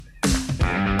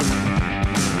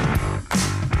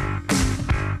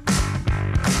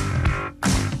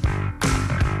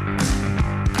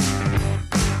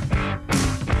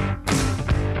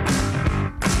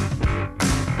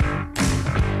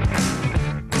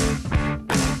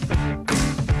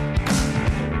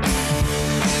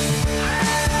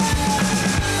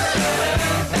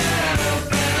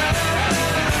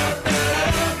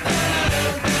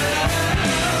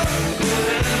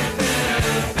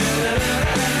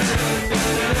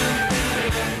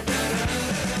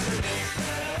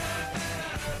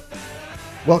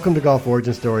Welcome to Golf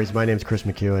Origin Stories. My name is Chris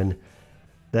McEwen.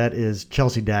 That is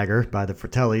Chelsea Dagger by the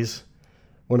Fratellis,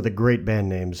 one of the great band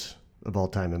names of all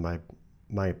time, in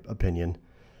my opinion.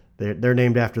 They're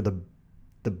named after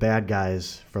the bad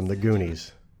guys from the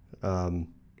Goonies.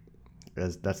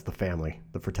 As that's the family,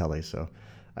 the Fratellis. So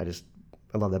I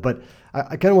love that. But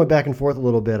I kind of went back and forth a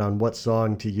little bit on what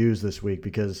song to use this week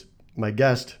because my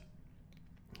guest,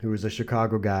 who is a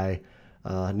Chicago guy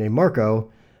named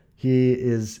Marco,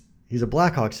 he's a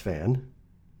Blackhawks fan,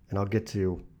 and I'll get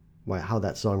to how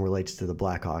that song relates to the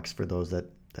Blackhawks for those that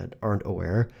aren't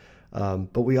aware.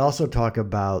 But we also talk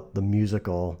about the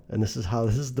musical, and this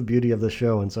is the beauty of the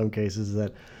show in some cases,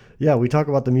 that, we talk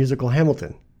about the musical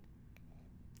Hamilton.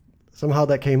 Somehow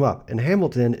that came up, and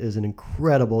Hamilton is an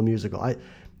incredible musical.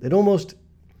 It's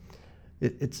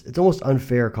almost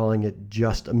unfair calling it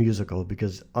just a musical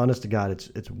because, honest to God,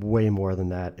 it's way more than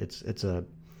that.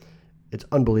 It's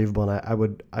unbelievable, and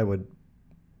I would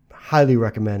highly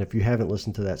recommend, if you haven't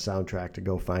listened to that soundtrack, to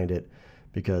go find it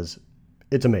because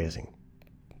it's amazing.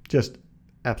 Just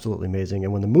absolutely amazing.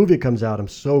 And when the movie comes out, I'm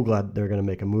so glad they're going to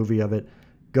make a movie of it.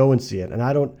 Go and see it. And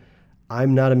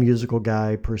I'm not a musical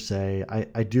guy per se.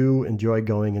 I do enjoy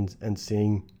going and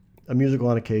seeing a musical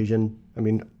on occasion. I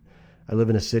mean, I live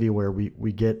in a city where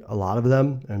we get a lot of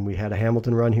them, and we had a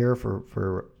Hamilton run here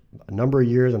for a number of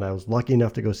years, and I was lucky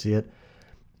enough to go see it.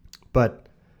 But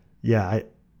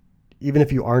even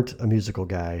if you aren't a musical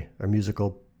guy or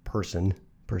musical person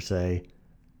per se,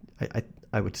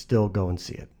 I would still go and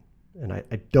see it. And I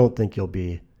don't think you'll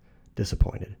be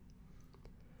disappointed.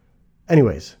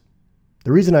 Anyways,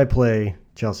 the reason I play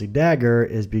Chelsea Dagger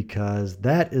is because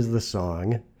that is the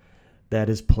song that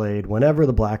is played whenever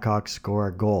the Blackhawks score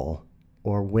a goal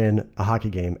or win a hockey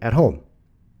game at home.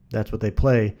 That's what they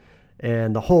play.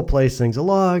 And the whole place sings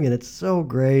along, and it's so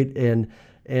great.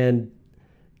 And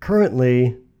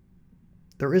currently,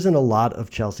 there isn't a lot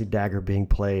of Chelsea Dagger being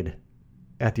played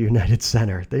at the United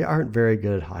Center. They aren't very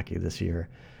good at hockey this year.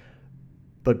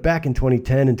 But back in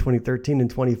 2010 and 2013 and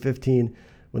 2015,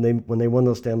 when they won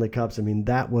those Stanley Cups, I mean,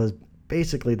 that was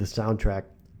basically the soundtrack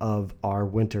of our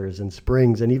winters and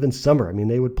springs and even summer. I mean,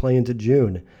 they would play into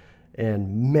June.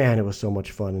 And man, it was so much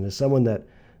fun. And as someone that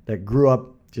grew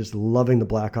up just loving the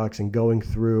Blackhawks and going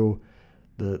through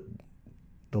the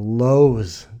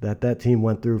lows that team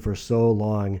went through for so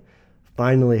long,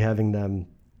 finally having them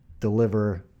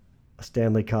deliver a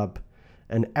Stanley Cup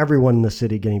and everyone in the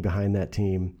city getting behind that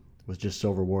team was just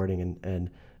so rewarding. And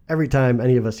every time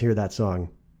any of us hear that song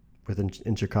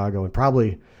in Chicago, and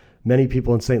probably many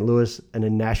people in St. Louis and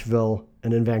in Nashville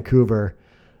and in Vancouver,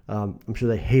 I'm sure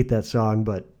they hate that song,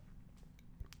 but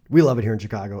we love it here in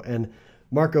Chicago. And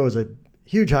Marco is a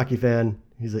huge hockey fan.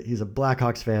 He's a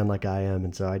Blackhawks fan like I am,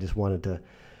 and so I just wanted to.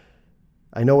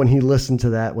 I know when he listens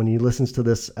to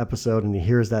this episode and he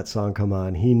hears that song come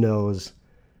on, he knows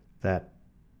that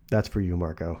that's for you,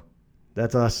 Marco.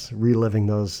 That's us reliving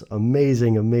those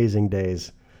amazing, amazing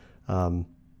days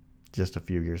just a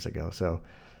few years ago. So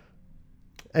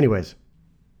anyways,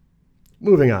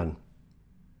 moving on.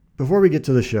 Before we get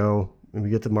to the show and we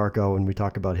get to Marco and we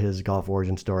talk about his golf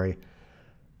origin story,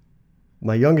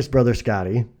 my youngest brother,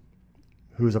 Scotty,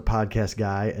 who's a podcast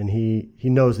guy, and he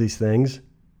knows these things,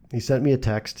 he sent me a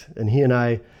text, and he and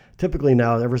I typically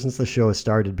now, ever since the show has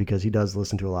started, because he does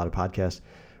listen to a lot of podcasts,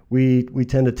 we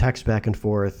tend to text back and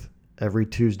forth every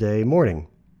Tuesday morning.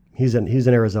 He's in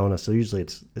Arizona, so usually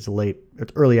it's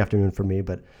early afternoon for me,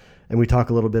 and we talk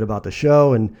a little bit about the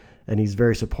show, and he's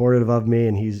very supportive of me,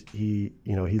 and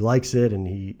he likes it, and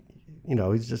we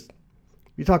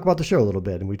talk about the show a little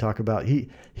bit, and we talk about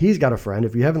he's got a friend.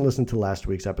 If you haven't listened to last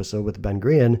week's episode with Ben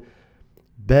Green,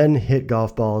 Ben hit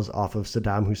golf balls off of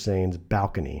Saddam Hussein's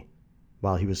balcony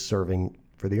while he was serving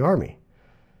for the army.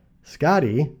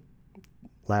 Scotty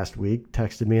last week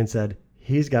texted me and said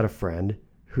he's got a friend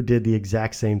who did the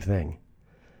exact same thing.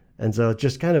 And so it's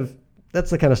just that's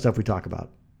the kind of stuff we talk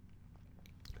about.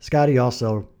 Scotty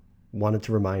also wanted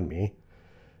to remind me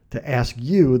to ask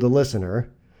you, the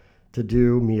listener, to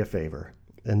do me a favor.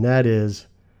 And that is,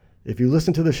 if you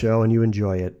listen to the show and you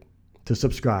enjoy it, to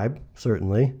subscribe,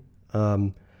 certainly,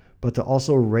 but to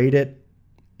also rate it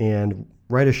and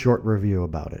write a short review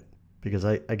about it, because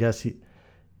I guess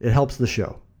it helps the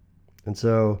show. And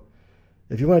so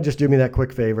if you want to just do me that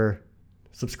quick favor,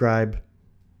 subscribe,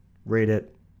 rate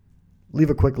it,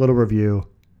 leave a quick little review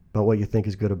about what you think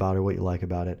is good about it, what you like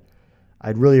about it.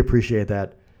 I'd really appreciate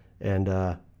that.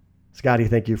 And Scotty,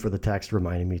 thank you for the text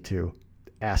reminding me to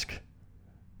ask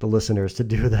the listeners to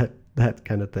do that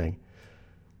kind of thing.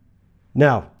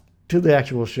 Now, to the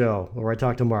actual show where I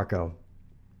talked to Marco.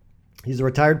 He's a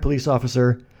retired police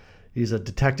officer. He's a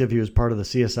detective. He was part of the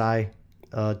CSI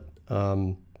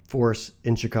force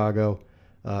in Chicago,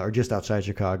 or just outside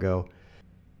Chicago.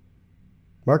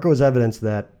 Marco is evidence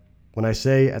that when I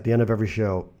say at the end of every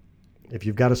show, if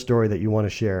you've got a story that you want to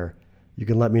share, you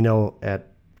can let me know at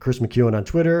Chris McEwen on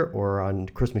Twitter or on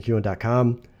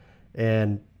chrismcewen.com,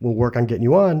 and we'll work on getting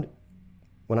you on.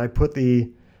 When I put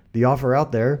the offer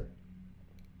out there,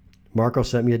 Marco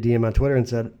sent me a DM on Twitter and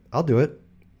said, I'll do it.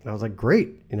 And I was like,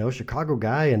 great, Chicago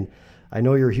guy, and I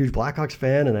know you're a huge Blackhawks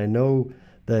fan, and I know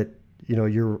that,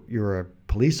 you're a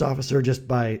police officer just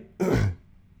by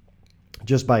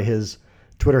his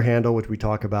Twitter handle, which we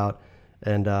talk about,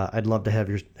 and I'd love to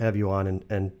have you on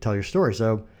and tell your story.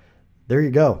 So there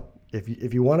you go.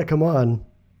 If you want to come on,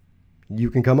 you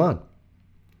can come on.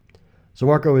 So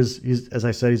Marco he's as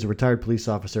I said, he's a retired police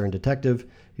officer and detective.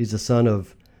 He's the son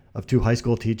of two high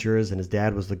school teachers, and his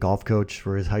dad was the golf coach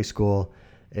for his high school,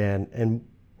 and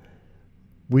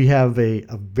we have a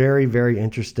very, very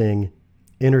interesting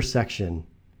intersection.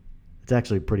 It's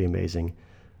actually pretty amazing,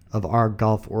 of our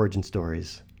golf origin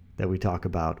stories that we talk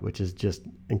about, which is just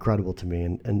incredible to me.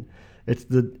 And it's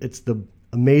the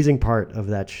amazing part of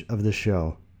this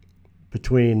show,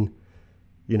 between,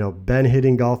 Ben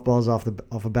hitting golf balls off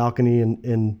a balcony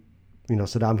in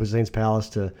Saddam Hussein's palace,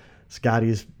 to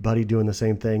Scotty's buddy doing the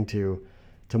same thing, to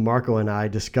Marco and I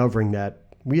discovering that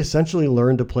we essentially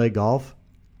learned to play golf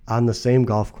on the same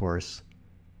golf course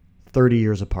 30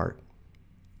 years apart.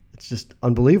 It's just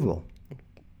unbelievable.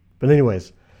 But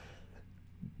anyways,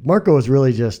 Marco is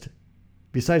really just,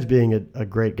 besides being a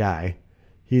great guy,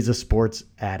 he's a sports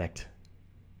addict.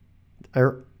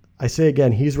 I say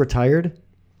again, he's retired,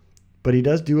 but he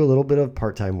does do a little bit of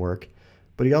part-time work.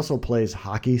 But he also plays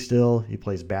hockey still, he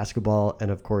plays basketball, and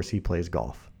of course he plays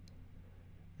golf.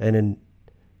 And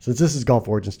since this is Golf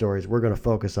Origin Stories, we're going to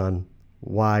focus on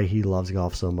why he loves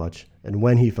golf so much, and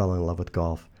when he fell in love with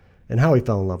golf, and how he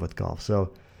fell in love with golf.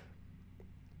 So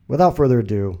without further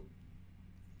ado,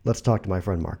 let's talk to my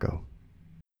friend Marco.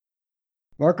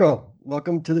 Marco,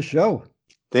 welcome to the show.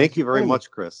 Thank you very much,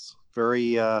 Chris.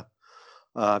 Very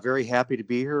happy to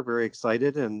be here. Very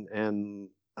excited, and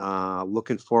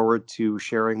looking forward to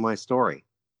sharing my story.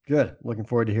 Good. Looking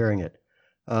forward to hearing it.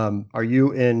 Are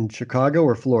you in Chicago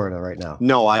or Florida right now?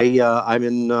 No, I'm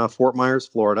in Fort Myers,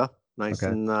 Florida. Nice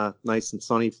Okay. and nice and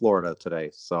sunny Florida today.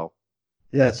 So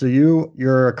yeah. So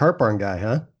you're a cart barn guy,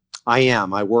 huh? I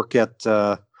am. I work at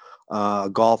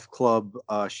golf club,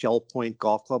 Shell Point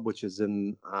Golf Club, which is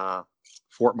in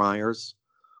Fort Myers.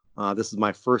 This is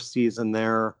my first season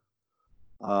there.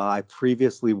 I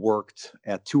previously worked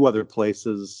at two other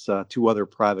places, two other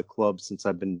private clubs, since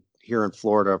I've been here in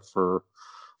Florida for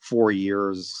 4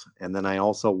 years. And then I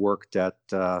also worked at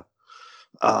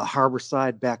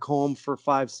Harborside back home for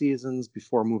 5 seasons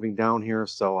before moving down here.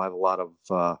 So I have a lot of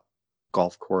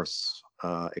golf course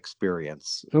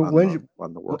experience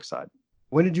on the work side.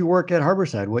 When did you work at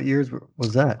Harborside? What years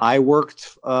was that? I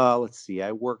worked,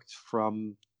 I worked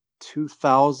from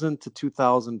 2000 to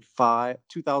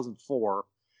 2004.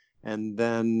 And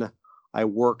then I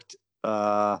worked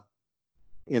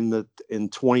in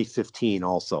 2015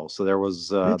 also. So there was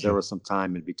some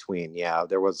time in between. Yeah,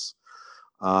 there was.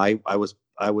 I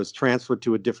was transferred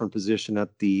to a different position at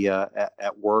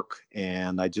work,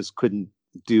 and I just couldn't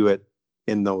do it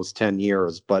in those 10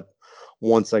 years. But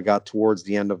once I got towards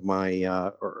the end of my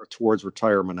or towards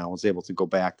retirement, I was able to go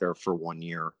back there for 1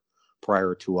 year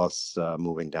prior to us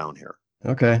moving down here.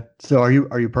 Okay. So are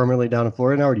you permanently down in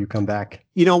Florida now, or do you come back?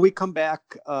 We come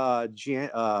back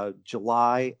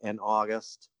July and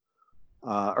August,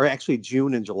 or actually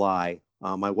June and July.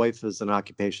 My wife is an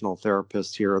occupational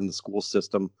therapist here in the school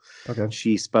system. Okay.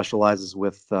 She specializes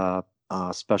with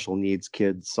special needs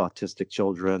kids, autistic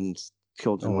children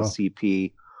with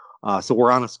CP. So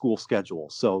we're on a school schedule.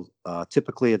 So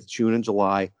typically it's June and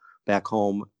July back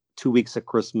home, 2 weeks at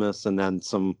Christmas, and then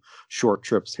some short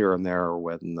trips here and there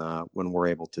when we're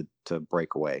able to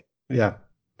break away. Yeah.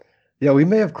 Yeah, we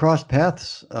may have crossed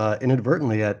paths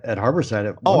inadvertently at Harborside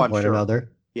at one point or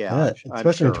another. Yeah,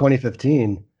 especially in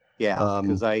 2015. Yeah,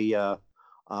 because I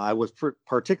was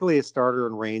particularly a starter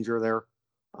and ranger there.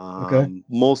 Okay.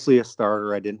 Mostly a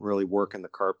starter. I didn't really work in the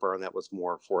cart barn. That was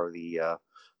more for the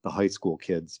high school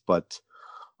kids. But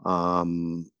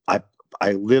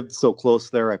I lived so close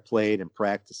there. I played and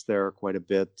practiced there quite a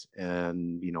bit.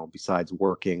 And, besides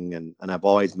working, and I've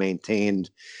always maintained,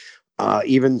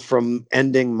 even from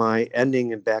ending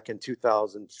back in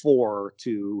 2004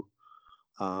 to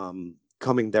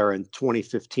coming there in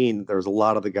 2015, there's a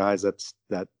lot of the guys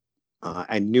that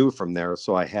I knew from there.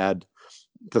 So I had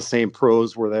the same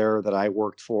pros were there that I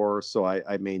worked for. So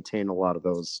I maintained a lot of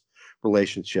those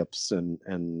relationships and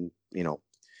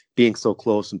being so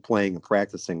close and playing and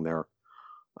practicing there.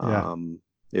 Yeah.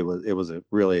 It was a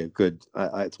really a good.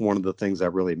 It's one of the things I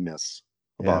really miss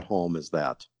about home is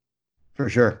that. For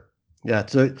sure. Yeah.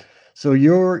 So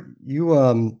your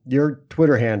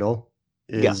Twitter handle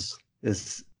Yes.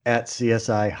 is at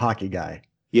CSI Hockey Guy,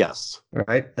 Yes.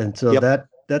 right? And so Yep.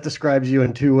 that describes you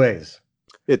in two ways.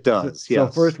 It So, does. so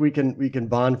Yes. first we can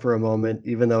bond for a moment,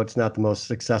 even though it's not the most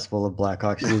successful of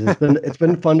Blackhawks seasons. It's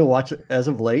been fun to watch as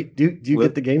of late. Do you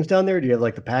get the games down there? Do you have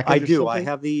like the I package or do. something?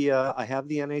 I have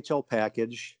the NHL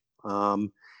package.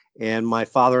 And my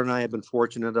father and I have been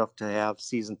fortunate enough to have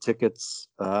season tickets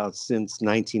since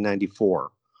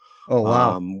 1994. Oh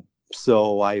wow.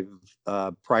 So I've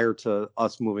prior to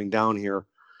us moving down here,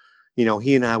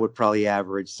 he and I would probably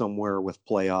average somewhere with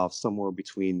playoffs somewhere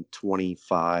between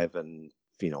 25 and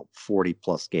 40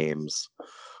 plus games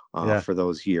Yeah. for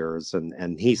those years,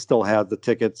 and he still had the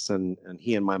tickets, and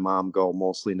he and my mom go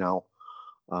mostly now.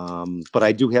 But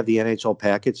I do have the NHL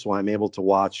package, so I'm able to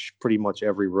watch pretty much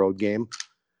every road game.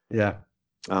 Yeah.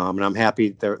 And I'm happy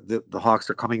the Hawks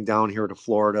are coming down here to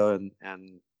Florida,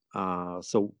 and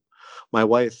so my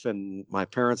wife and my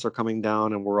parents are coming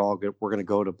down, and we're going to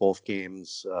go to both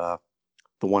games,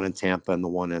 the one in Tampa and the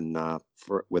one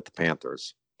with the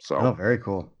Panthers. So Oh, very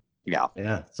cool. yeah.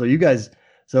 Yeah.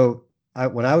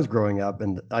 When I was growing up,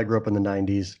 and I grew up in the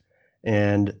 90s,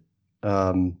 and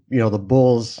the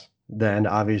Bulls then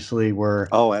obviously were,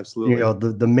 Oh, absolutely.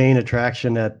 the main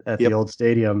attraction at the Yep. old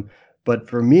stadium. But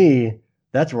for me,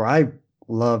 that's where I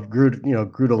grew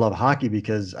to love hockey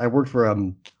because I worked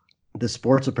for the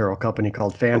sports apparel company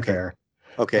called Fanfare.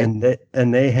 Okay. And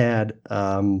they had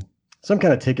some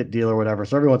kind of ticket deal or whatever.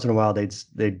 So every once in a while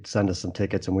they'd send us some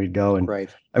tickets and we'd go. And Right.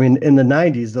 I mean, in the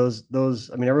 90s,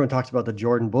 those I mean, everyone talks about the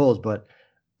Jordan Bulls, but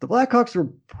the Blackhawks were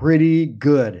pretty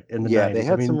good in the 90s. They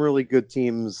had some really good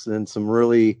teams and some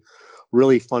really,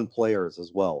 really fun players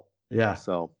as well. Yeah.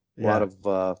 So a lot of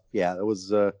it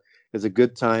was a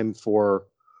good time for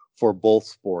both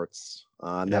sports.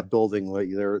 That building,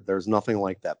 there's nothing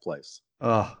like that place.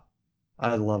 Oh,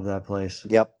 I love that place.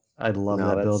 Yep. I love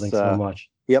that building so much.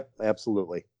 Yep,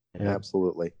 absolutely. Yeah.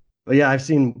 Absolutely. But yeah, I've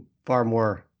seen far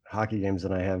more hockey games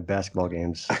than I have basketball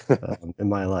games in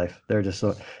my life. They're just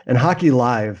so, and hockey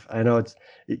live, I know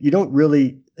you don't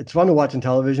really, it's fun to watch on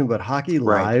television, but hockey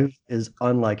live is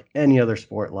unlike any other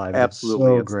sport live.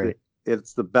 Absolutely. It's so great.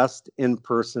 It's the best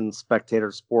in-person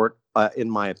spectator sport, in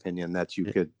my opinion, that you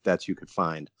could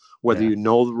find, whether you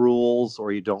know the rules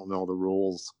or you don't know the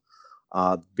rules,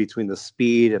 between the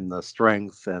speed and the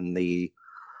strength and the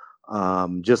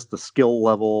just the skill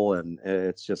level, and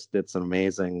it's an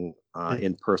amazing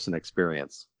in-person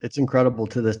experience. It's incredible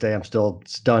to this day. I'm still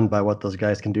stunned by what those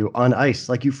guys can do on ice.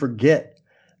 Like you forget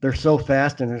they're so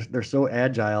fast and they're so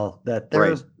agile that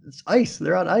it's ice.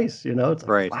 They're on ice, It's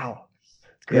like, wow,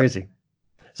 it's crazy. Yep.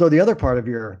 So the other part of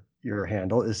your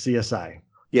handle is CSI.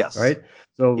 Yes. Right.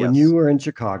 So when you were in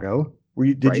Chicago, so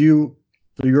you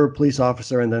were a police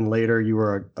officer and then later you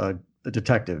were a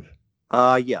detective?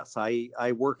 Yes,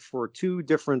 I worked for two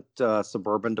different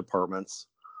suburban departments,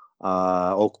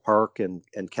 Oak Park and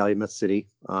Calumet City.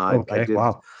 I did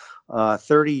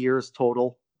 30 years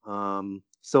total.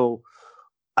 So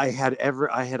I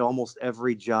had almost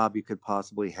every job you could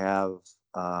possibly have: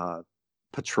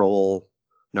 patrol,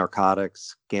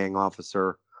 narcotics, gang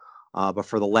officer. But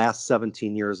for the last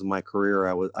 17 years of my career,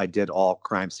 I did all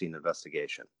crime scene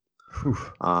investigation.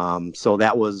 So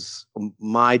that was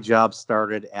my job.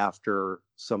 Started after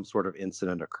some sort of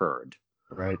incident occurred.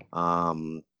 Right.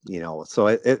 So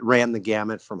it ran the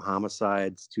gamut from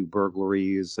homicides to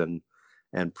burglaries and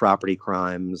property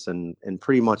crimes and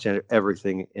pretty much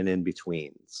everything in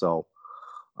between. So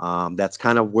that's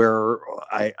kind of where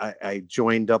I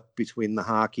joined up between the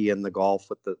hockey and the golf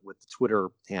with the Twitter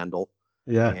handle.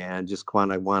 Yeah. And just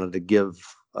kind of wanted to give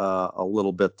a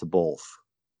little bit to both.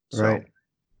 So. Right.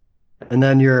 And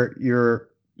then you're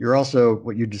also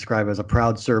what you describe as a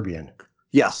proud Serbian.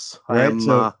 Yes, right.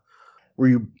 So were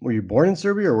you born in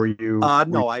Serbia or were you?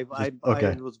 No, I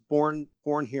was born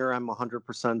here. I'm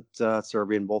 100%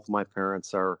 Serbian. Both of my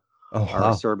parents are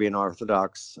Serbian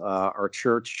Orthodox. Our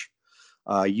church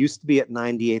used to be at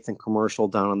 98th and Commercial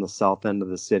down on the south end of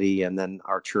the city, and then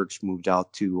our church moved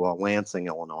out to Lansing,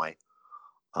 Illinois.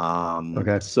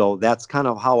 So that's kind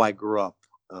of how I grew up.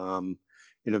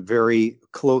 In a very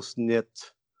close-knit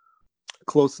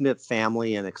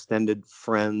family and extended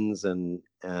friends, and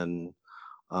it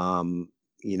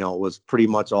was pretty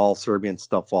much all Serbian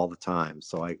stuff all the time.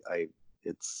 So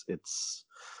it's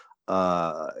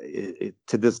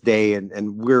to this day,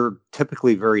 and we're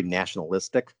typically very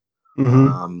nationalistic.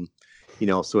 Mm-hmm.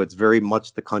 So it's very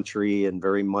much the country and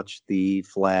very much the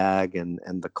flag and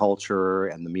the culture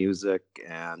and the music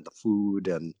and the food.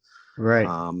 And Right.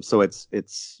 so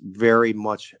it's very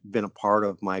much been a part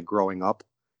of my growing up,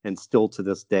 and still to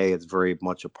this day, it's very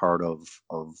much a part of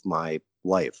my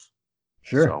life.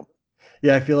 Sure. So,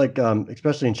 Yeah, I feel like,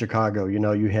 especially in Chicago,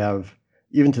 you have,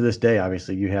 even to this day,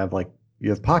 obviously, you have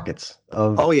pockets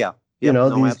of, oh yeah, yep, no,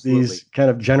 these absolutely, kind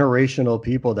of generational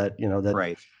people that, that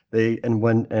right,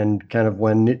 and kind of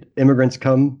when immigrants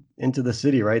come into the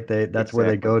city, right? That's where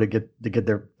they exactly. go to get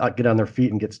their get on their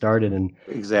feet and get started and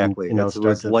Exactly. It start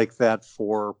was to. like that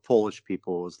for Polish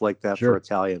people. It was like that for Sure.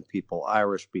 Italian people,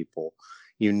 Irish people,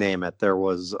 you name it.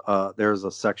 There's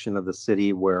a section of the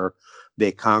city where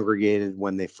they congregated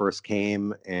when they first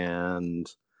came, and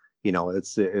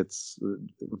it's a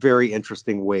very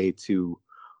interesting way to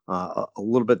a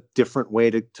little bit different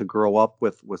way to grow up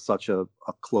with such a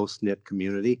close knit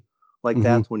community like Hmm.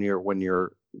 that when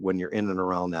you're in and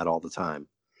around that all the time.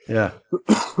 Yeah.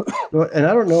 Well, and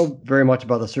I don't know very much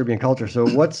about the Serbian culture. So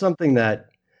what's something that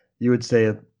you would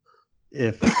say,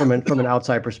 if from an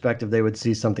outside perspective, they would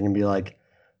see something and be like,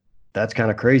 that's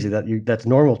kind of crazy, that's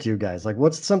normal to you guys. Like,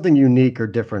 what's something unique or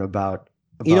different about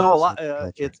A the lot. Serbian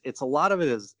culture? It's a lot of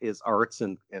it is arts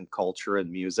and culture and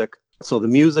music. So the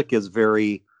music is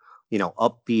very,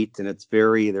 upbeat, and it's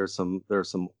very there's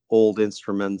some old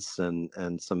instruments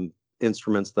and some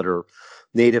instruments that are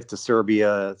native to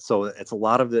Serbia. So it's a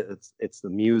lot of it's the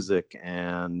music,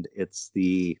 and it's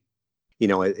the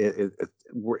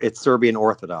it's Serbian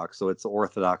Orthodox, so it's the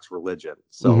Orthodox religion.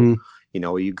 So, Hmm.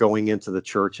 you going into the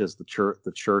churches,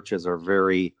 the churches are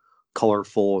very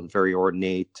colorful and very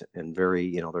ornate and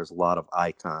very, there's a lot of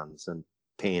icons and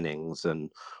paintings and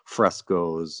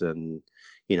frescoes, and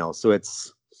so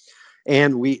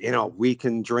we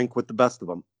can drink with the best of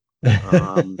them.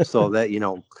 So that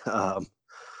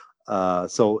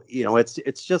so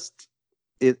it's just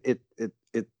it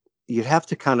you have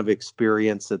to kind of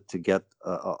experience it to get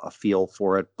a feel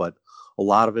for it, but a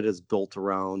lot of it is built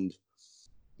around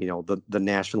the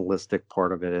nationalistic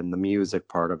part of it and the music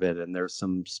part of it, and there's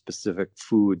some specific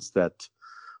foods that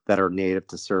are native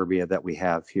to Serbia that we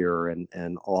have here,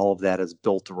 and all of that is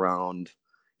built around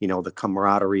the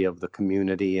camaraderie of the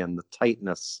community and the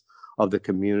tightness of the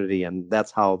community, and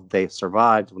that's how they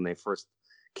survived when they first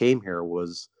came here,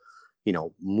 was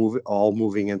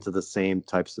moving into the same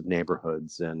types of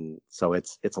neighborhoods, and so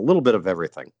it's a little bit of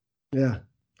everything. Yeah.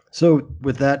 So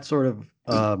with that sort of,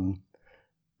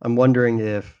 I'm wondering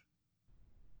if,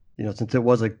 since it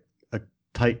was a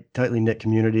tightly knit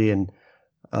community, and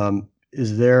um,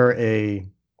 is there a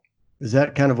is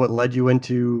that kind of what led you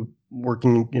into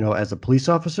working, as a police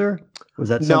officer? Was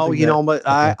that No, something that? but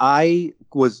Okay.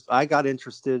 I got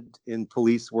interested in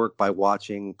police work by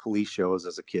watching police shows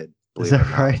as a kid, Is believe it or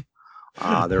that right?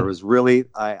 not. There was really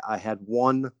I had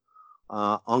one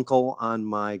uncle on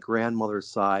my grandmother's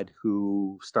side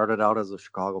who started out as a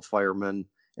Chicago fireman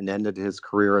and ended his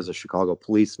career as a Chicago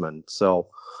policeman. So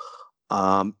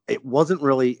it wasn't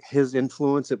really his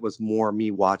influence. It was more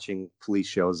me watching police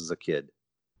shows as a kid.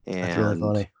 That's really And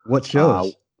funny. What uh,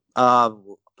 shows?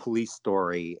 Police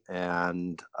Story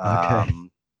and Okay.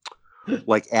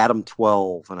 like Adam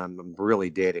 12. And I'm really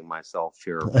dating myself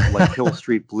here, but like Hill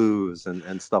Street Blues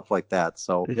and stuff like that.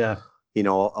 So Yeah.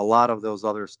 a lot of those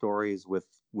other stories with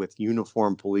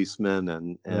uniformed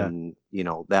policemen Yeah. and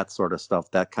that sort of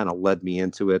stuff that kind of led me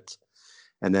into it.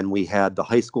 And then we had the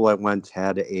high school I went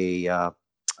had an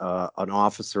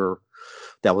officer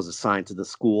that was assigned to the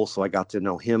school, so I got to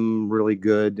know him really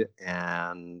good,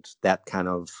 and that kind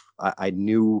of I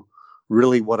knew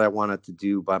really what I wanted to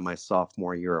do by my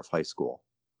sophomore year of high school.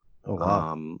 Oh,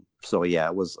 wow. So yeah,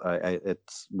 it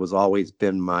was always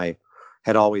been my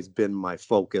had always been my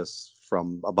focus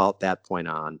from about that point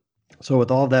on. So with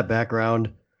all that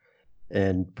background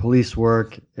and police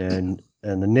work and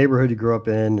the neighborhood you grew up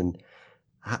in, and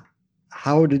how,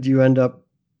 how did you end up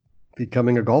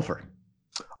becoming a golfer?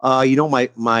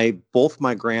 My both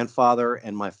my grandfather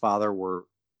and my father were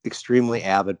extremely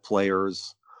avid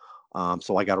players.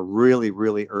 So I got a really,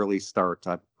 really early start.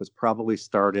 I was probably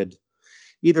started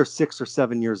either 6 or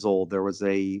 7 years old. There was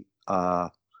a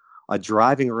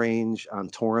driving range on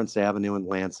Torrance Avenue in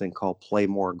Lansing called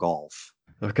Playmore Golf,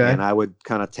 and Okay. I would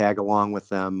kind of tag along with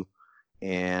them.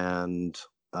 And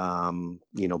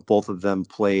both of them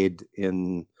played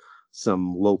in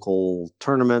some local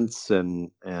tournaments,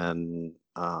 and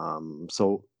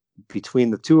so between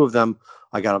the two of them,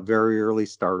 I got a very early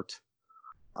start.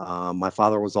 My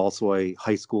father was also a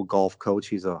high school golf coach.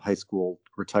 He's a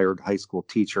retired high school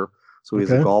teacher. So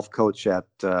he's a Okay. golf coach at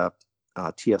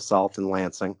TS South in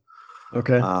Lansing.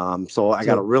 Okay. So I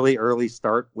got a So really early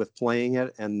start with playing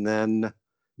it, and then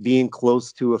being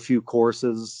close to a few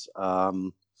courses.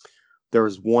 There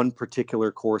was one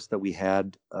particular course that we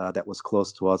had that was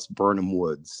close to us, Burnham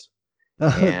Woods,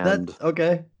 that and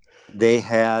okay. they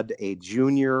had a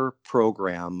junior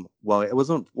program. Well, it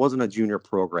wasn't a junior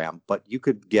program, but you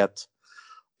could get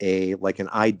a like an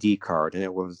ID card, and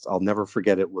it was, I'll never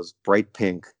forget, it was bright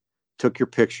pink. Took your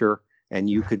picture, and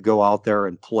you could go out there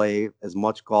and play as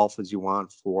much golf as you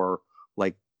want for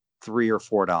like $3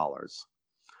 or $4.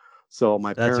 So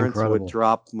my That's parents would incredible.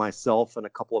 drop myself and a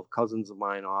couple of cousins of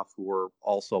mine off who were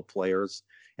also players,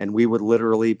 and we would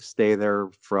literally stay there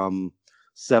from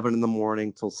 7 in the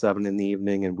morning till 7 in the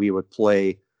evening, and we would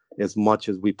play as much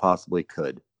as we possibly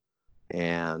could.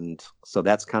 And so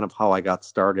that's kind of how I got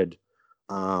started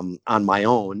on my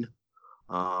own.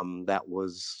 That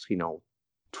was,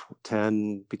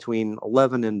 10 between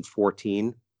 11 and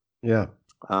 14 Yeah.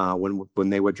 when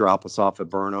they would drop us off at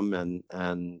Burnham, and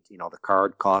the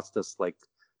card cost us like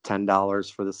 $10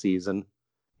 for the season,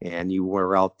 and you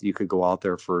could go out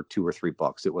there for $2 or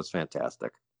 $3. It was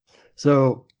fantastic.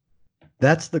 So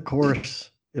that's the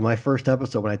course in my first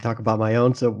episode when I talk about my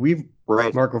own. So we've,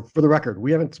 Right, Marco, for the record,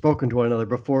 we haven't spoken to one another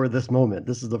before this moment.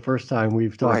 This is the first time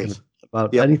we've talked right.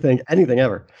 about Yep, anything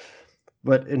ever.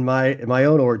 But in my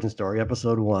own origin story,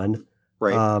 episode one,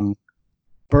 right. um,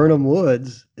 Burnham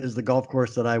Woods is the golf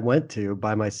course that I went to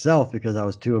by myself because I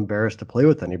was too embarrassed to play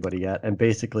with anybody yet, and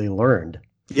basically learned.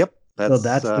 Yep, So that's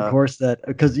that's the course that,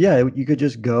 because yeah, you could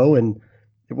just go, and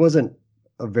it wasn't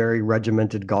a very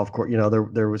regimented golf course.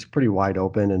 There was pretty wide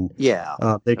open, and yeah.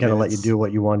 they I kind mean, of let you it's do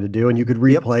what you wanted to do, and you could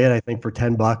yep, replay it, I think, for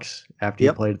 $10 after you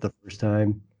yep. played it the first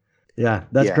time. Yeah,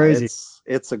 that's Yeah, crazy.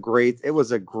 it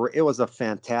was a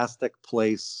fantastic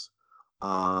place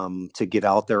to get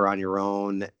out there on your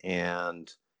own,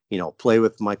 and play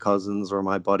with my cousins or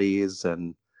my buddies,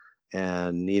 and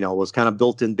it was kind of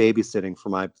built-in babysitting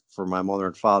for my mother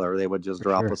and father. They would just For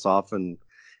drop sure. us off and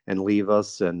leave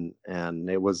us, and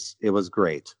it was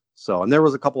great. So, and there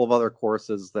was a couple of other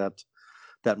courses that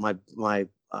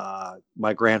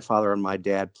my grandfather and my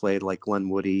dad played, like Glen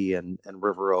Woody and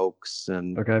River Oaks,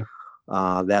 and Okay.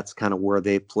 that's kind of where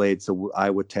they played. So I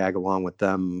would tag along with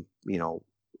them,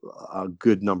 a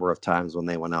good number of times when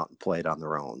they went out and played on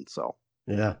their own. So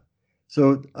Yeah.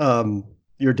 So,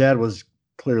 your dad was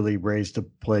clearly raised to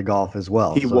play golf as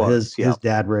well. he So his was, yeah, his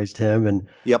dad raised him, and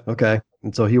yep. okay,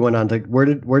 and so he went on to where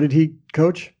did he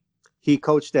coach? He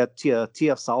coached at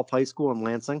TF South High School in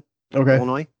Lansing, Okay.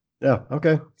 Illinois. Yeah.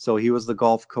 Okay. So he was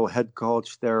the head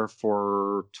coach there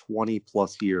for 20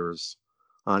 plus years.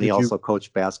 And he Did you? also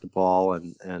coached basketball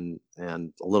and a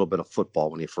little bit of football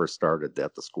when he first started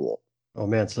at the school. Oh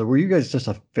man. So were you guys just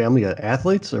a family of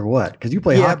athletes or what? Because you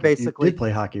play Yeah, hockey. You did basically.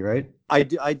 play hockey, right? I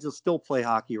just still play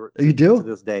hockey You to do?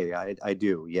 this day. I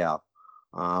do, yeah.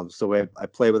 So I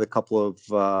play with a couple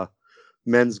of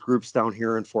men's groups down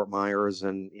here in Fort Myers,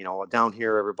 and down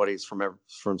here everybody's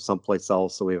from someplace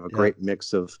else. So we have a Yeah. great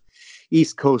mix of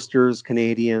East Coasters,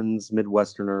 Canadians,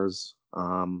 Midwesterners.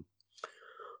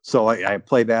 So I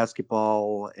play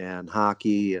basketball and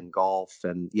hockey and golf,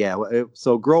 and yeah.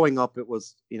 So growing up, it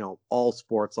was all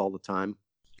sports all the time.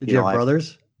 Did You you know, have I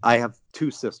brothers? I have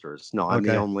two sisters. No, I'm the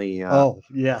Okay. only. Oh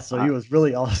yeah. So he Uh, was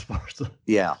really all sports.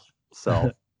 yeah.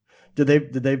 So Did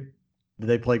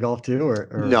they play golf too, or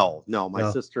no, my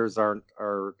no? sisters are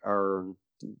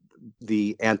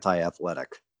the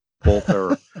anti-athletic. Both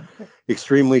are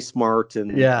extremely smart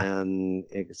Yeah. and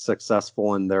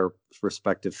successful in their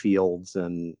respective fields,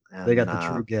 and They and got the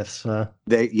true gifts, huh?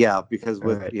 they yeah, because All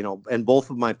with right. and both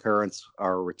of my parents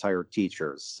are retired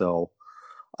teachers, so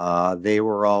they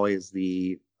were always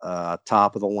the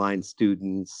top of the line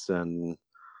students, and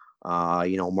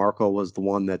Marco was the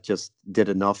one that just did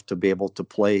enough to be able to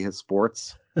play his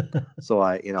sports. So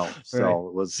Right. so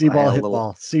it was, See I had ball, a hit little,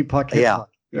 ball. See puck, hit yeah, puck.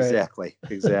 Right.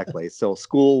 exactly. So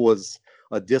school was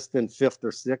a distant fifth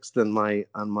or sixth in my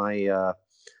on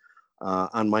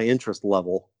my interest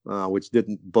level, which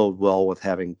didn't bode well with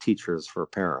having teachers for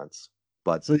parents.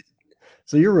 But So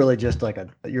so you're really just like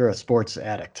you're a sports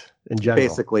addict in general.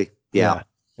 basically, yeah,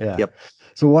 Yeah. Yeah. yep.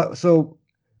 So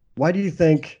why do you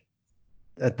think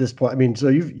at this point, I mean, so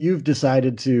you've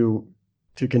decided to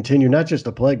continue not just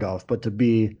to play golf, but to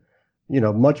be,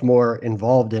 much more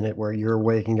involved in it where you're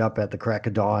waking up at the crack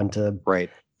of dawn to Right.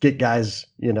 get guys,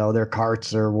 their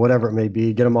carts or whatever it may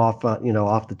be, get them off,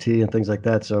 off the tee and things like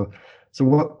that. So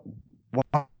why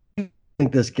do you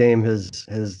think this game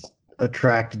has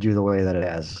attracted you the way that it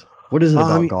has? What is it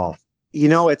about Um, golf?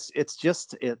 it's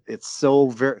just it's so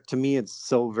very, to me it's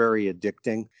so very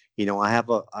addicting. I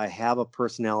have a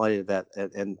personality that,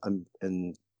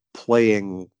 and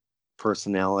playing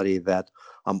personality that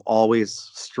I'm always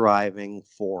striving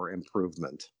for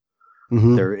improvement.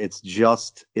 Mm-hmm.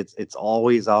 It's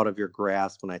always out of your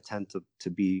grasp, and I tend to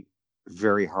be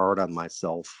very hard on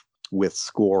myself with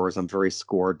scores. I'm very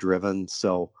score driven,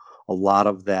 so a lot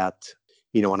of that,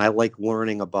 and I like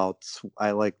learning about swings.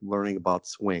 I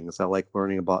like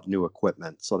learning about new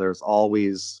equipment. So there's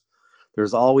always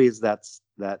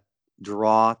that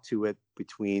draw to it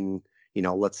between,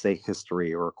 let's say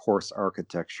history or course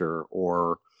architecture,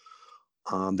 or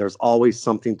there's always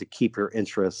something to keep your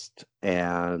interest.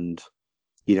 And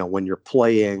when you're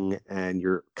playing and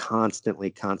you're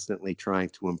constantly trying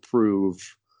to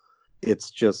improve, it's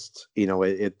just,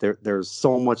 there's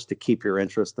so much to keep your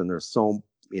interest, and there's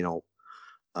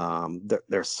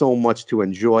there's so much to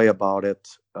enjoy about it.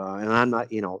 And I'm not,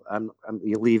 I'm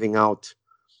leaving out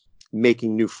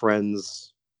making new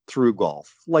friends through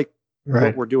golf, like what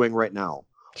Right. we're doing right now,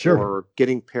 Sure. or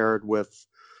getting paired with,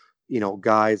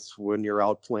 guys when you're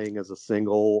out playing as a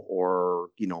single, or,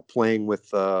 playing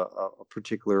with a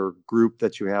particular group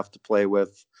that you have to play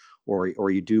with, or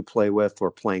you do play with,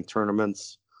 or playing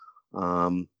tournaments.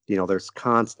 There's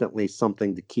constantly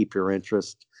something to keep your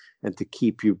interest and to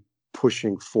keep you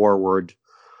pushing forward,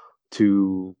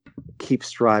 to keep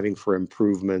striving for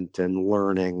improvement and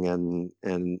learning,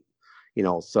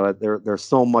 so there's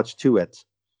so much to it,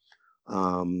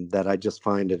 that I just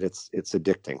find it's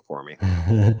addicting for me.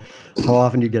 How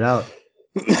often do you get out?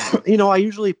 I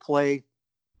usually play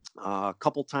a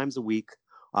couple times a week.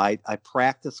 I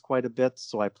practice quite a bit,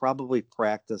 so I probably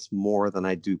practice more than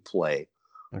I do play.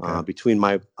 Okay. Between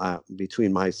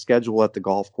my schedule at the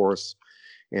golf course,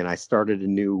 and I started a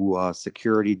new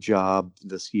security job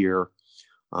this year.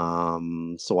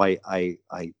 So I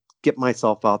get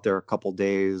myself out there a couple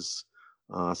days.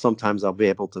 Sometimes I'll be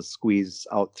able to squeeze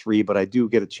out 3, but I do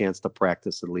get a chance to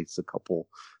practice at least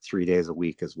 3 days a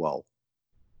week as well.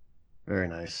 Very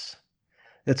nice.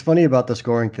 It's funny about the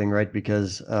scoring thing, right?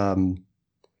 Because I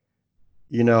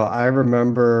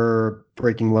remember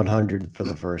breaking 100 for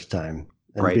the first time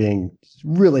and Right. being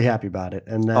really happy about it,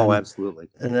 and Oh, then absolutely.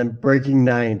 breaking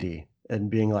 90 and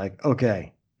being like,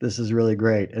 okay, this is really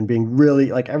great, and being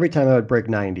really like every time I would break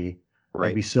 90, I'd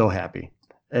Right. be so happy.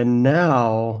 And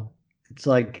now it's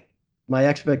like my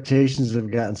expectations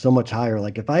have gotten so much higher.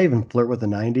 Like if I even flirt with a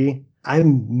 90,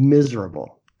 I'm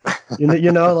miserable.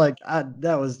 Like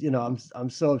that was, I'm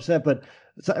so upset. But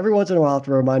so every once in a while, I have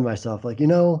to remind myself, like, it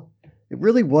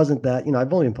really wasn't that.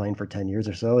 I've only been playing for 10 years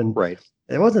or so, and Right.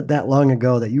 it wasn't that long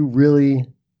ago that you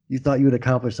thought you would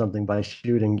accomplish something by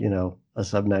shooting, a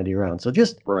sub 90 round. So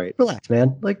just Right. relax,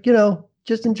 man. Like,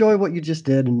 just enjoy what you just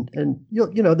did, and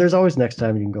there's always next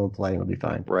time you can go and play, and it'll be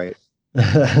fine. Right.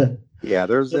 Yeah,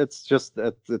 it's just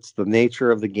that it's the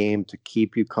nature of the game to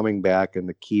keep you coming back and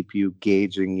to keep you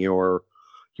gauging your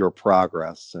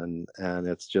progress, and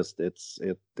it's just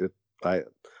I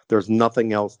there's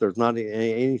nothing else, there's not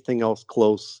anything else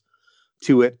close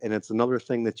to it. And it's another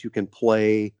thing that you can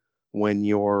play when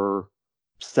you're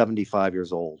 75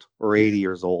 years old or 80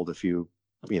 years old, if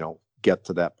get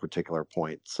to that particular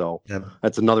point. So Yeah.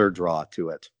 that's another draw to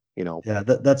it. Yeah,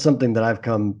 that's something that I've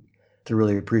come to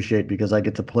really appreciate because I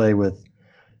get to play with,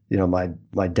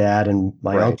 my dad and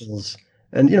my Right. uncles,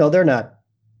 and they're not,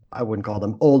 I wouldn't call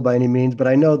them old by any means, but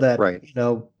I know that, Right.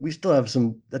 we still have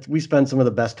that we spend some of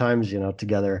the best times,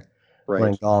 together Right.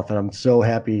 playing golf, and I'm so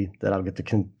happy that I'll get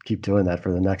to keep doing that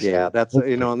for the next, Yeah, that's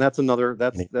hopefully, and that's another,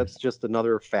 20 that's years. just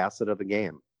another facet of the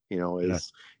game. Yeah.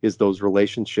 Is those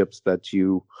relationships that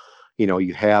you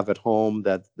have at home,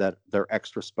 that they're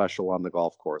extra special on the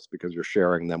golf course because you're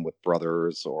sharing them with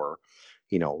brothers, or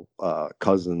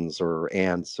cousins or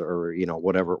aunts, or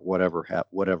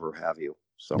whatever have you.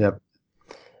 So Yep.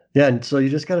 Yeah, and so you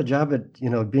just got a job at,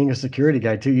 being a security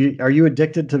guy too. Are you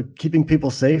addicted to keeping people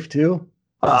safe too?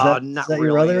 Is not that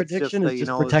your really. other It's just addiction? Is that,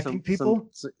 just protecting people?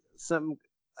 some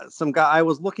some guy. I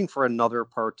was looking for another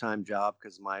part-time job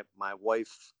because my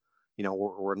wife,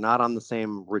 we're not on the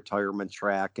same retirement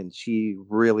track, and she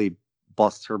really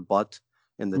busts her butt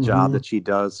in the job Hmm. that she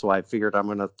does. So I figured I'm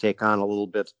going to take on a little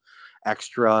bit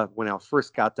extra. When I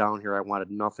first got down here, I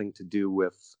wanted nothing to do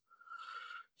with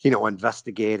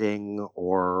investigating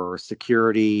or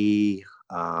security.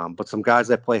 But some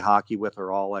guys I play hockey with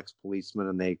are all ex-policemen,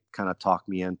 and they kind of talked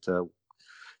me into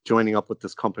joining up with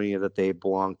this company that they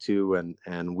belong to,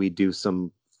 and we do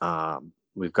some.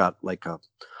 We've got like a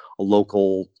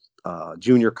local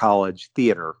junior college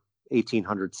theater,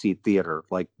 1,800 seat theater.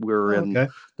 Like we're Oh, in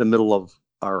okay. the middle of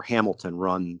our Hamilton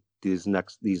run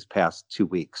these past 2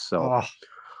 weeks. So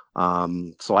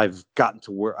Oh, so I've gotten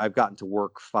to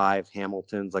work 5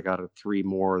 Hamiltons. I got 3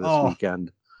 more this oh,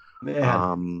 weekend.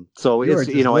 Man, So you are it's,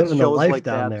 just it living the shows life like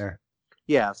down that. there.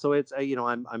 Yeah. So it's,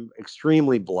 I'm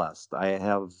extremely blessed. I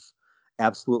have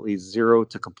absolutely zero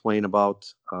to complain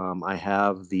about. I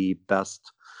have the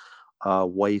best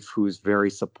wife who's very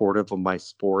supportive of my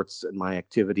sports and my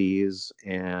activities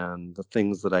and the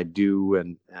things that I do,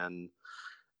 and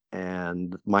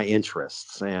my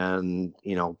interests. And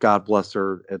God bless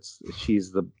her.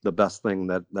 She's the best thing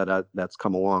that's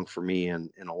come along for me in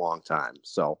a long time.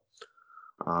 So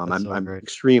That's so I'm great.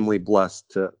 extremely blessed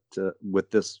to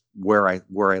with this, where I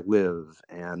live,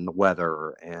 and the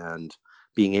weather, and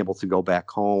being able to go back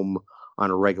home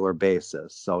on a regular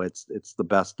basis. So it's the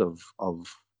best of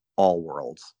all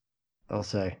worlds. I'll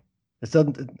say. It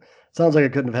sounds like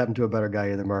it couldn't have happened to a better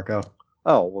guy either, Marco.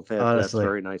 Oh, well, that's Honestly,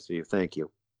 very nice of you. Thank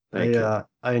you. Thank you.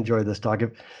 I enjoyed this talk.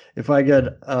 If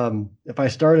I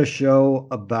start a show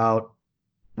about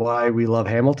why we love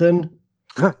Hamilton,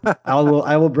 I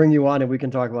will bring you on and we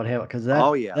can talk about Hamilton because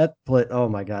Oh yeah, that play. Oh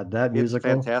my God, that it's musical.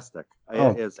 fantastic. It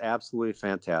Oh is absolutely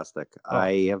fantastic. oh,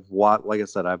 I have watched, like I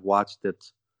said, I've watched it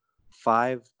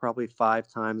probably five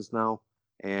times now,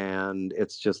 and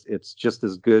it's just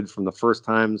as good from the first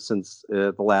time since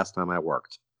the last time I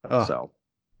worked. oh So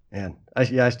man,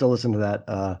 I still listen to that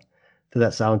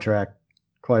soundtrack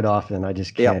quite often. I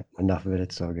just yep. can't get enough of it.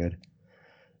 It's so good.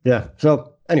 Yeah.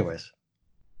 So, anyways,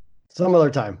 some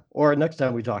other time or next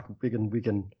time we talk, we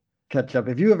can catch up.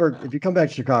 If you come back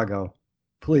to Chicago,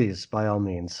 please by all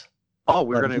means Oh,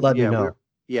 let me know.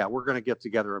 we're gonna get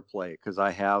together and play, because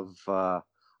I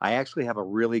actually have a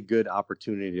really good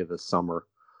opportunity this summer.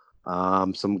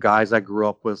 Some guys I grew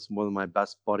up with, one of my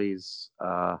best buddies,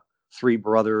 three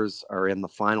brothers, are in the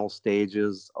final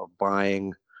stages of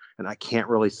buying, and I can't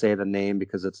really say the name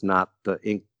because it's not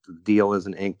the deal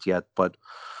isn't inked yet, but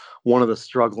one of the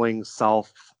struggling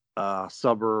south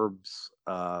suburbs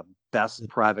best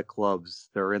private clubs.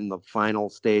 They're in the final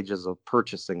stages of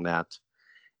purchasing that,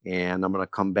 and I'm going to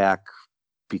come back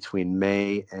between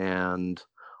May and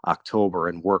October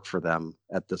and work for them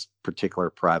at this particular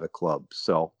private club.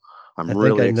 So I'm I think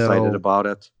really I excited know. about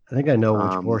it. I think I know which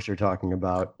Um, course you're talking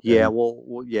about, yeah, and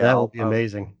well, yeah, that will be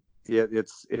amazing.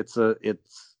 it's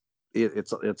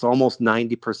almost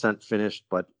 90% finished,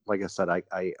 but like I said,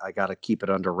 I got to keep it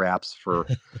under wraps for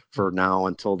now,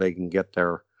 until they can get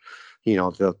their,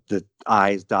 the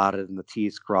I's dotted and the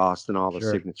T's crossed and all the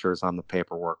Sure. signatures on the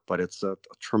paperwork. But it's a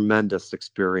tremendous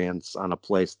experience on a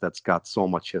place that's got so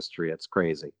much history. It's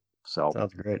crazy. So,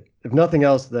 Sounds great. If nothing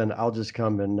else, then I'll just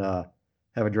come and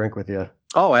have a drink with you.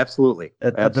 oh, absolutely,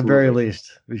 At the very absolutely.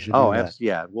 least, we should Oh, do that.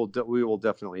 yeah, we will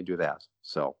definitely do that.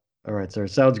 So, All right, sir.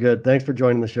 Sounds good. Thanks for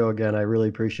joining the show again. I really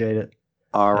appreciate it.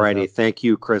 all And righty, thank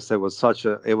you, Chris. It was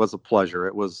a pleasure.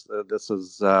 It was this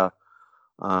is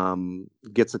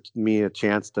gets me a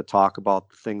chance to talk about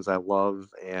the things I love,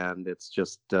 and it's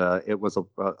just it was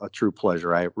a true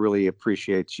pleasure. I really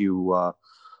appreciate you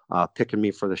picking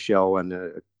me for the show,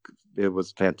 and it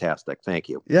was fantastic. Thank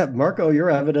you. yeah, Marco, you're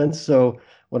evidence. So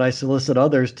when I solicit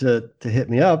others to hit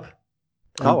me up,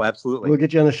 Oh, and absolutely. we'll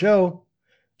get you on the show.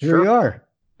 Here you Sure. are.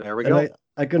 There we And go.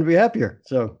 I couldn't be happier.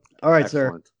 So, all right, sir.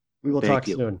 Excellent. We will Thank talk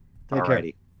you. soon. Take All care.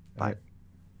 righty. All Bye. right.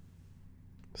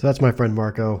 So that's my friend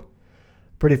Marco.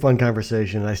 Pretty fun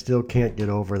conversation. I still can't get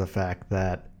over the fact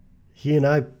that he and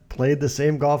I played the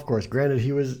same golf course. Granted,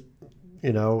 he was,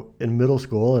 in middle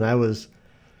school and I was,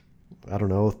 I don't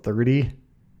know, 30,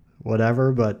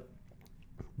 whatever, but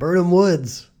Burnham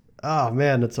Woods. Oh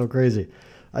man, that's so crazy.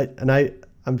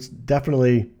 I'm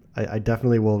definitely, I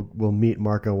definitely will meet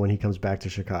Marco when he comes back to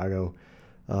Chicago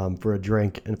for a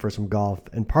drink and for some golf.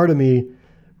 And part of me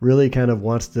really kind of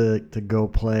wants to go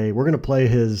play. We're gonna play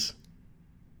his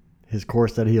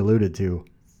course that he alluded to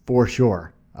for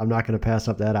sure. I'm not going to pass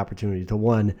up that opportunity to,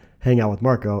 one, hang out with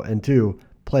Marco, and two,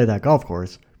 play that golf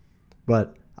course.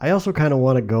 But I also kind of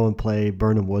want to go and play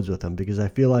Burnham Woods with him because I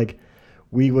feel like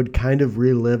we would kind of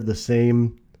relive the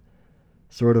same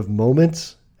sort of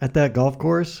moments at that golf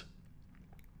course,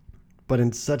 but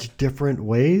in such different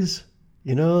ways.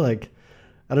 Like,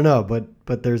 I don't know,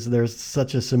 but there's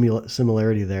such a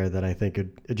similarity there that I think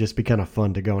it'd just be kind of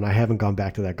fun to go. And I haven't gone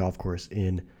back to that golf course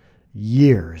in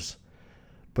years,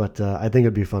 but I think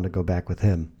it'd be fun to go back with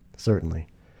him, certainly.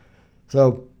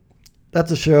 So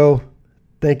that's a show.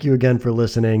 Thank you again for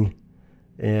listening.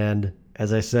 And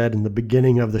as I said in the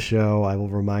beginning of the show, I will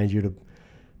remind you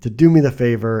to do me the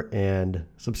favor and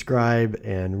subscribe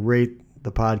and rate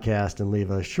the podcast and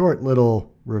leave a short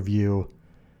little review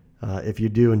if you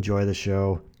do enjoy the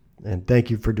show. And thank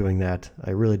you for doing that. I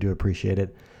really do appreciate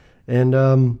it. And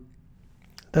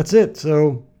that's it.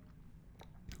 So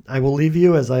I will leave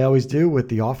you, as I always do, with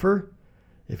the offer.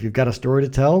 If you've got a story to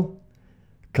tell,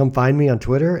 come find me on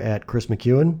Twitter at Chris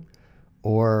McEwen,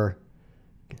 or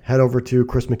head over to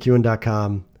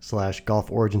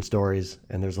chrismcewen.com/golf origin stories.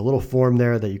 And there's a little form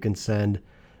there that you can send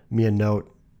me a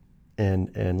note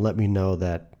and let me know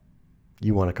that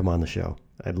you want to come on the show.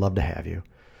 I'd love to have you.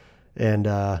 And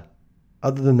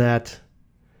other than that,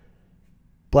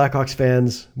 Blackhawks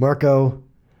fans, Marco,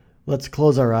 let's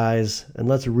close our eyes and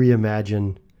let's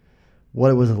reimagine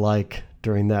what it was like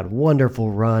during that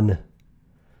wonderful run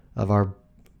of our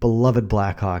beloved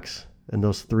Blackhawks and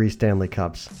those 3 Stanley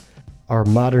Cups, our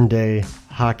modern day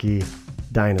hockey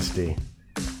dynasty.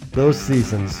 Those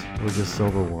seasons were just so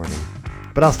rewarding.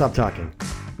 But I'll stop talking.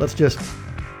 Let's just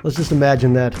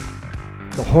imagine that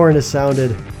the horn has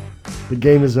sounded, the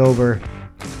game is over,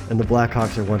 and the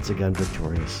Blackhawks are once again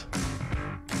victorious.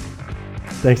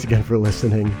 Thanks again for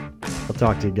listening. I'll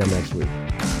talk to you again next week.